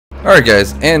Alright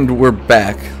guys, and we're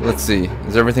back. Let's see.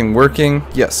 Is everything working?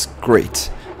 Yes, great.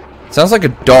 Sounds like a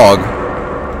dog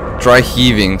dry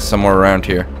heaving somewhere around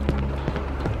here.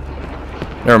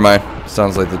 Never mind.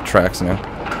 Sounds like the tracks now.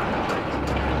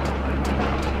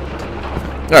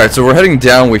 Alright, so we're heading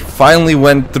down. We finally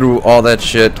went through all that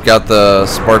shit, got the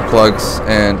spark plugs,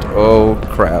 and oh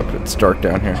crap, it's dark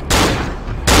down here.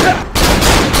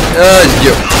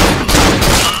 Yo.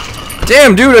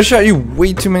 Damn, dude, I shot you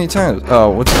way too many times.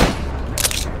 Oh, what's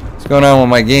going on with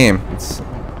my game? It's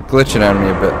glitching on me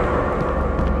a bit.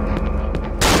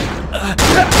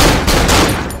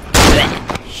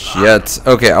 Shit.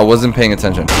 Okay, I wasn't paying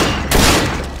attention.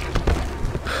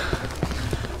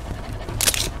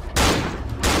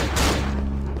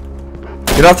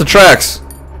 Get off the tracks.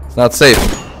 It's not safe.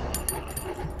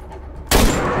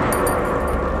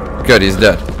 Good, he's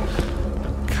dead.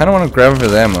 Kinda wanna grab him for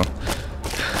the ammo.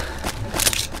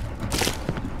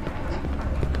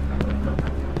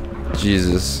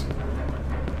 Jesus.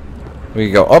 We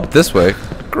can go up this way.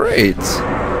 Great.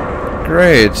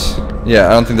 Great. Yeah,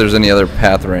 I don't think there's any other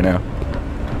path right now.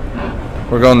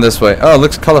 We're going this way. Oh, it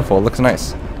looks colorful. It looks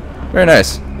nice. Very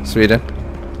nice. Sweden.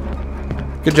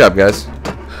 Good job, guys.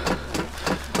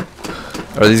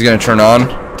 Are these gonna turn on?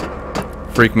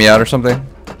 Freak me out or something?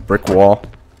 Brick wall.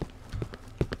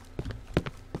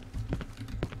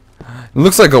 It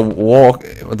looks like a wall.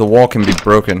 The wall can be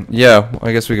broken. Yeah,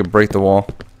 I guess we could break the wall.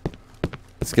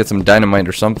 Let's get some dynamite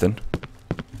or something,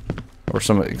 or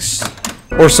some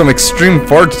extreme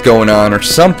farts going on or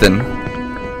something.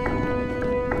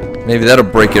 Maybe that'll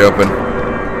break it open.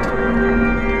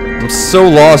 I'm so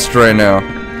lost right now.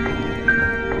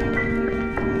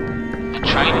 The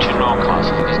train to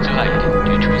Newcastle is delayed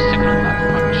due to a signal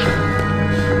malfunction.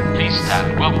 Please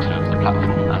stand well clear of the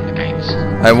platform and the gates.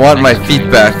 I want my feet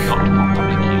back.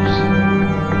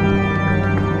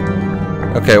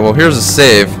 Okay, well here's a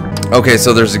save. Okay,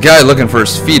 so there's a guy looking for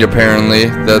his feet apparently.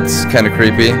 That's kind of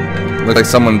creepy. Looks like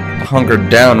someone hunkered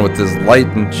down with this light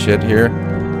and shit here.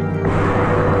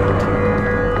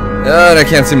 And I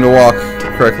can't seem to walk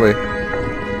correctly.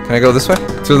 Can I go this way?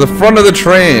 To the front of the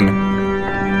train.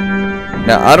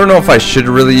 Now, I don't know if I should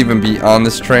really even be on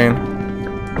this train,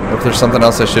 or if there's something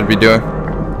else I should be doing.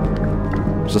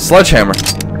 There's a sledgehammer.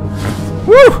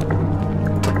 Woo!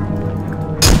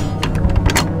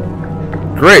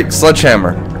 Great,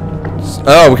 sledgehammer.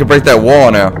 Oh, we can break that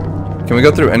wall now. Can we go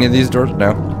through any of these doors?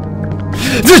 No.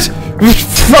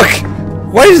 Fuck!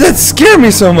 Why does that scare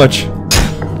me so much?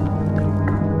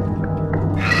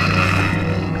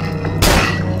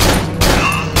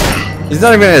 He's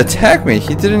not even gonna attack me.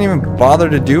 He didn't even bother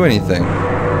to do anything.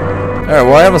 Alright,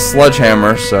 well I have a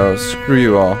sledgehammer, so screw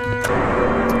you all.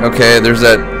 Okay, there's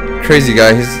that crazy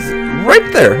guy. He's right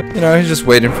there. You know, he's just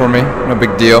waiting for me. No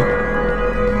big deal.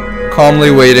 Calmly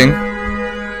waiting.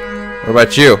 What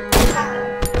about you?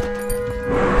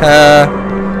 Ha!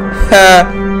 Ha!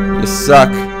 You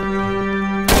suck.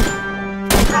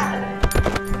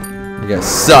 You guys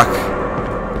suck.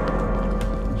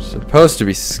 You're supposed to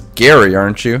be scary,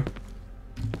 aren't you?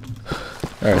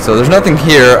 Alright, so there's nothing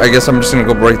here. I guess I'm just gonna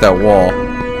go break that wall.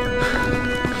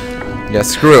 Yeah,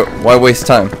 screw it. Why waste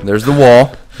time? There's the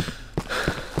wall.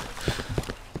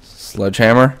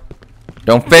 Sledgehammer.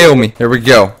 Don't fail me. Here we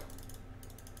go.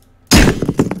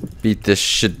 Beat this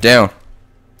shit down.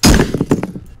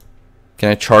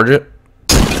 Can I charge it?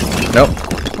 Nope.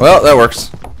 Well, that works.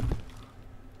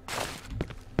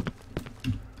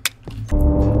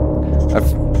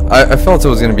 I felt it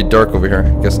was gonna be dark over here.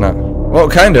 Guess not. Well,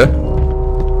 kinda.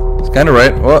 It's kinda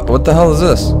right. What the hell is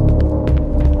this?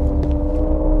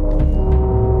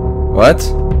 What?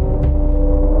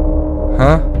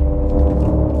 Huh?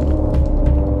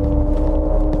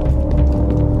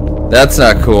 That's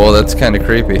not cool. That's kind of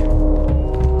creepy.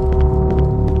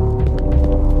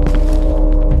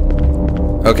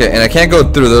 Okay, and I can't go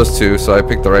through those two, so I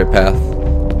picked the right path.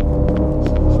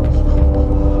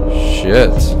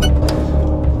 Shit.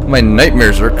 My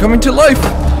nightmares are coming to life!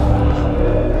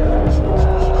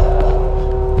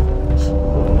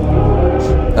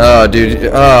 Oh, dude.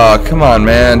 Oh, come on,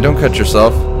 man. Don't cut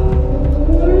yourself.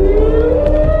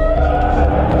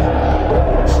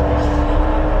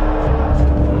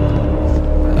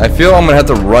 I feel I'm gonna have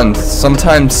to run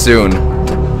sometime soon.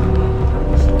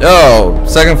 Oh,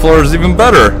 second floor is even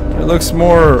better. It looks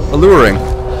more alluring.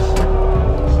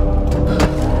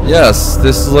 Yes,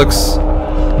 this looks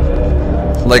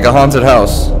like a haunted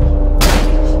house.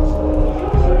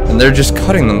 And they're just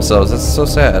cutting themselves. That's so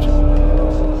sad.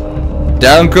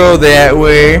 Don't go that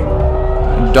way.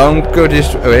 Don't go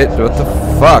this way. Wait, what the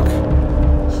fuck?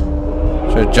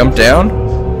 Should I jump down?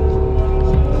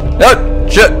 No!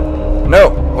 Shit!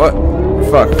 No! What?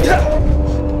 Fuck.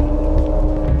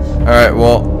 Alright,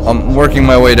 well, I'm working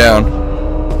my way down.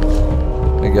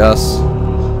 I guess.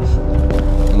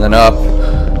 And then up.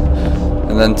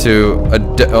 And then to a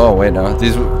oh, wait, no.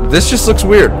 This just looks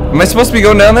weird. Am I supposed to be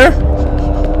going down there?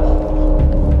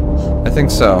 I think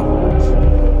so.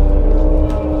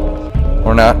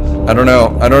 Or not. I don't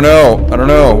know. I don't know. I don't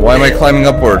know. Why am I climbing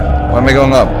upward? Why am I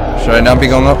going up? Should I not be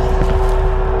going up?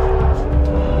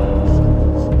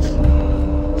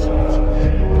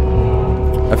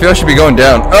 I feel I should be going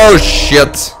down. Oh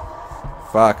shit!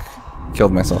 Fuck.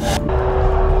 Killed myself.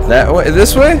 That way?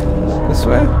 This way? This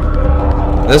way?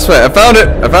 This way. I found it!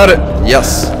 I found it!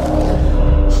 Yes!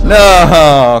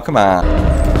 No! Come on.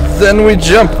 Then we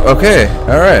jump. Okay.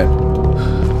 Alright.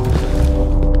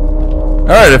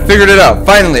 Alright, I figured it out.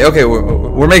 Finally. Okay,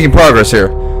 we're making progress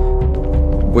here.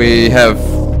 We have...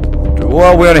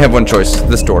 Well, we only have one choice.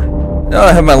 This door. Oh,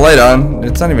 I have my light on.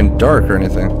 It's not even dark or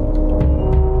anything.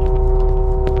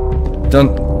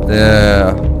 Don't...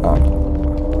 Yeah.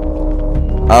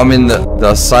 Oh. I'm in the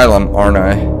asylum, aren't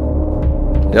I?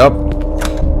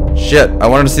 Yep. Shit, I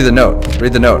wanted to see the note.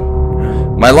 Read the note.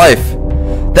 My life.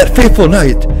 That fateful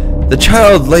night, the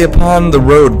child lay upon the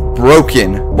road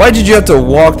broken. Why did you have to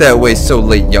walk that way so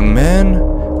late, young man?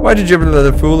 Why did you ever let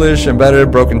a foolish, embattered,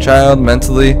 broken child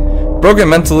mentally... Broken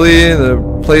mentally, they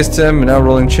placed him in out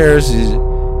rolling chairs.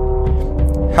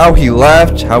 How he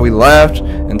laughed,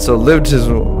 and so lived his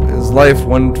life.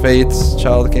 One fate's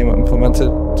child came implemented.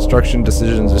 Destruction,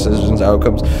 decisions,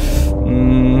 outcomes.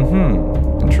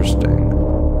 Interesting.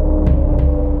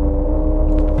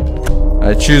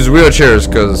 I choose wheelchairs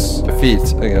because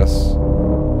feet, I guess.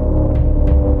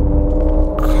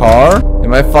 Car?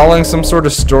 Am I following some sort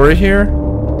of story here?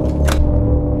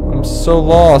 I'm so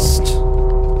lost.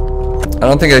 I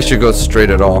don't think I should go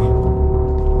straight at all.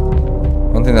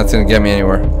 I don't think that's gonna get me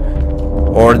anywhere.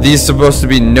 Or are these supposed to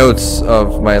be notes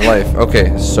of my life?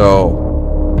 Okay, so...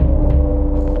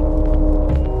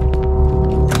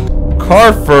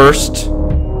 Car first.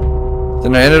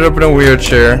 Then I ended up in a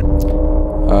wheelchair.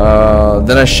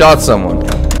 Then I shot someone.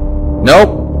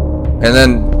 Nope. And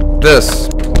then this.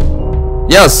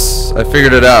 Yes! I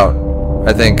figured it out.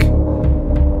 I think.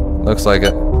 Looks like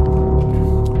it.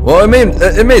 Well,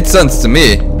 it made sense to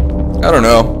me. I don't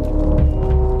know.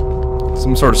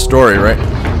 Some sort of story, right?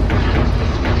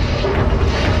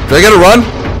 Do I gotta run?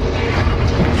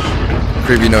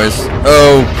 Creepy noise.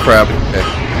 Oh, crap. Okay.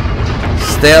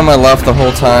 Stay on my left the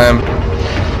whole time.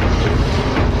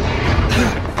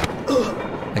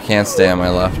 I can't stay on my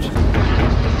left.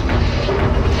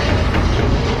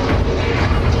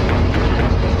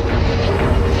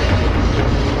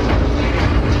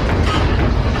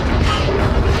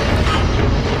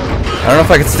 I don't know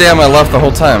if I can stay on my left the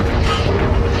whole time.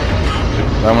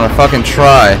 But I'm gonna fucking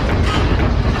try.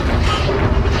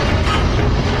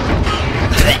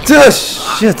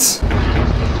 Shit.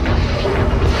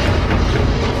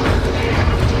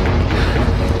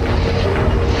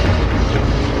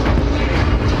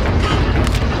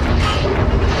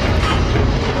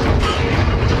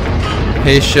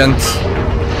 Patient.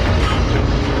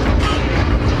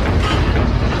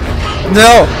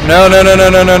 No! No, no, no, no,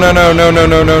 no, no, no, no, no, no,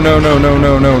 no, no, no, no, no, no,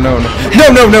 no, no, no. No,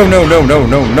 no, no, no, no, no,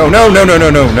 no, no, no, no, no, no,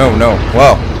 no, no, no.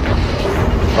 Whoa.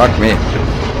 Fuck me.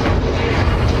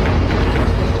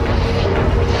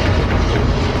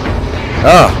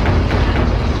 Ah.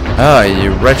 Ah,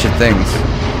 you wretched things.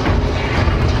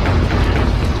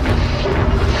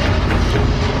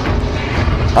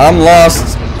 I'm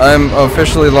lost. I'm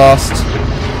officially lost.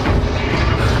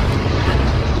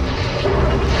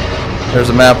 There's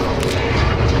a map.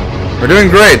 We're doing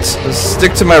great. Let's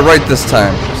stick to my right this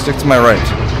time. Stick to my right.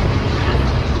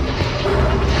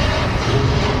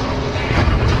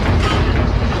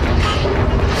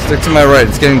 Stick to my right.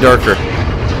 It's getting darker.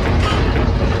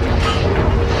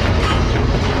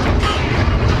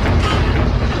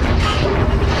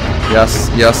 Yes,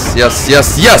 yes, yes,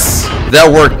 yes, yes!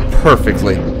 That worked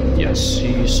perfectly. Yes,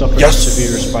 he suffered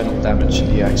severe spinal damage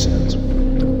in the accident.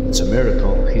 It's a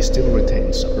miracle he still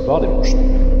retains upper body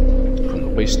motion. From the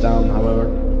waist down, however,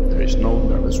 there is no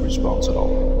nervous response at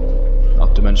all.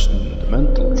 Not to mention the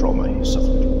mental trauma he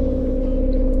suffered.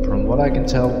 From what I can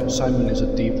tell, Simon is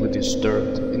a deeply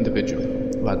disturbed individual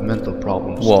who had mental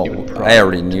problems. Well, I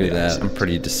already knew that. I'm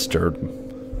pretty disturbed.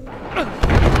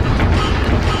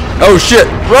 Oh shit!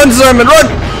 Run, Simon, run!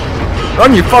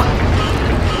 Run, you fuck!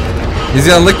 He's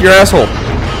gonna lick your asshole.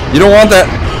 You don't want that.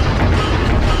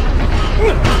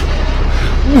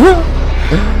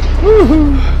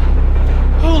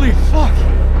 Holy fuck!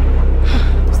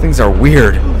 These things are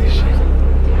weird. Holy shit.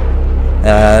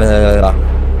 That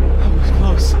was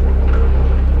close.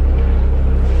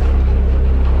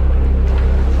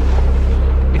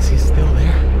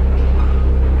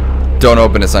 Don't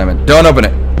open it, Simon. Don't open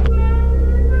it.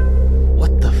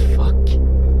 What the fuck?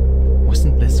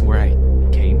 Wasn't this where I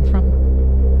came from?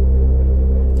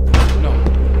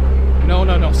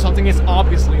 No. Something is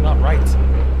obviously not right.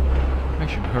 I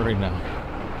should hurry now.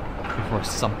 Before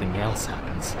something else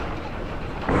happens.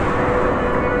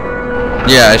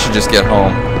 Yeah, I should just get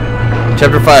home.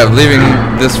 Chapter 5, leaving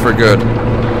this for good.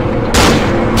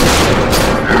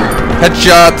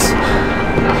 Headshot!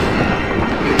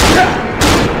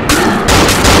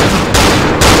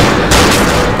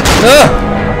 Ah!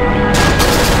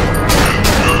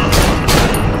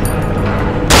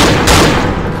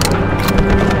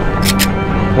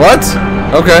 What?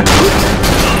 Okay.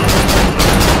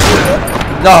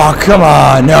 Oh, come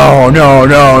on. No.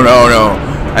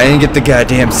 I didn't get the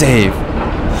goddamn save.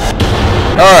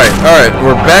 Alright.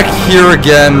 We're back here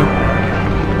again.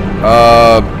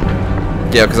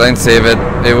 Yeah, because I didn't save it.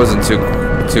 It wasn't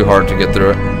too hard to get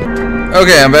through it.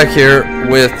 Okay, I'm back here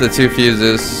with the 2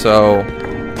 fuses, so...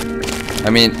 I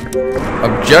mean,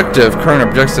 current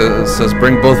objective says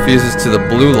bring both fuses to the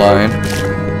blue line.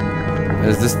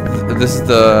 This is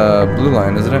the blue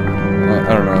line, isn't it?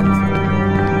 I don't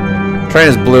know. Train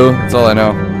is blue, that's all I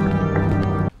know.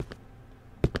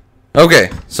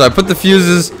 Okay, so I put the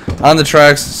fuses on the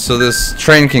tracks so this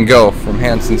train can go from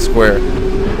Hanson Square.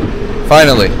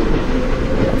 Finally.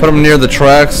 I put them near the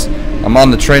tracks. I'm on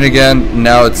the train again.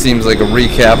 Now it seems like a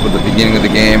recap of the beginning of the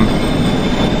game.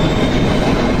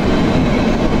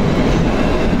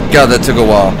 God, that took a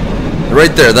while.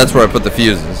 Right there, that's where I put the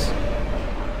fuses.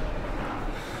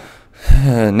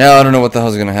 Now I don't know what the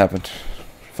hell's gonna happen.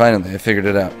 Finally, I figured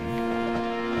it out.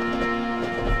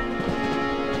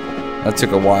 That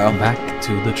took a while. Back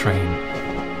to the train.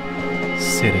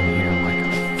 Sitting here like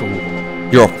a fool.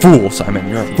 You're a fool, Simon.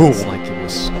 You're a fool. Feels like it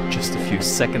was just a few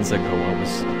seconds ago I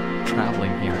was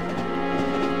traveling here.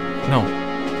 No.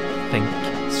 Think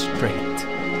straight.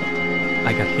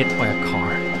 I got hit by a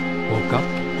car. Woke up,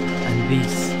 and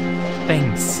these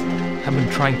things have been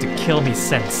trying to kill me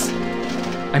since.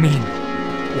 I mean,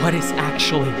 what is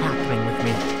actually happening with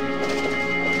me?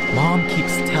 Mom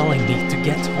keeps telling me to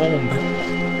get home, but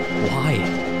why?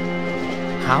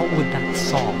 How would that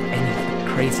solve any of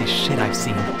the crazy shit I've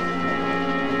seen?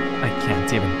 I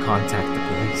can't even contact the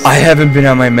police. I haven't been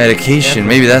on my medication.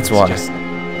 Maybe that's why. Just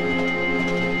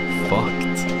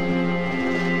fucked.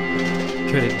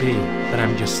 Could it be that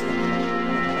I'm just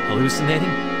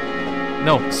hallucinating?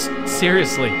 No,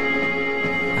 seriously.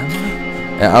 Am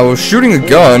I? I was shooting a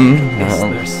gun. Is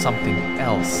there something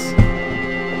else? I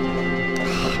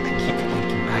keep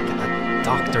thinking back at that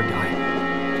doctor guy.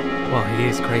 Well, he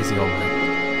is crazy, alright.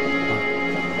 But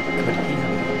could he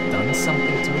have done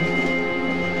something to me?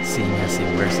 Seeing as he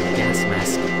wears a gas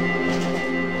mask.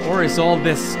 Or is all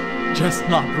this just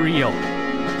not real?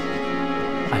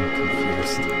 I'm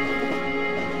confused.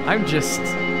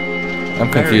 I'm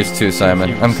confused too,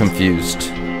 Simon. I'm confused.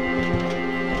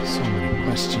 So many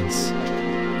questions,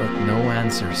 but no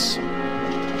answers.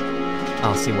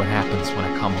 I'll see what happens when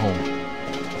I come home.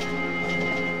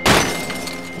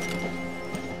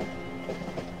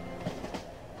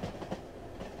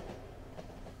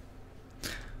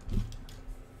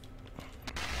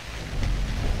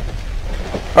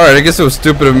 Alright, I guess it was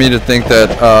stupid of me to think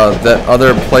that that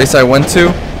other place I went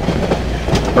to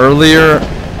earlier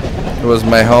was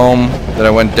my home, that I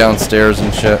went downstairs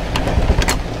and shit.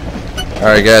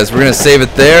 Alright guys, we're gonna save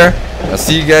it there. I'll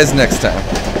see you guys next time.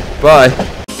 Bye.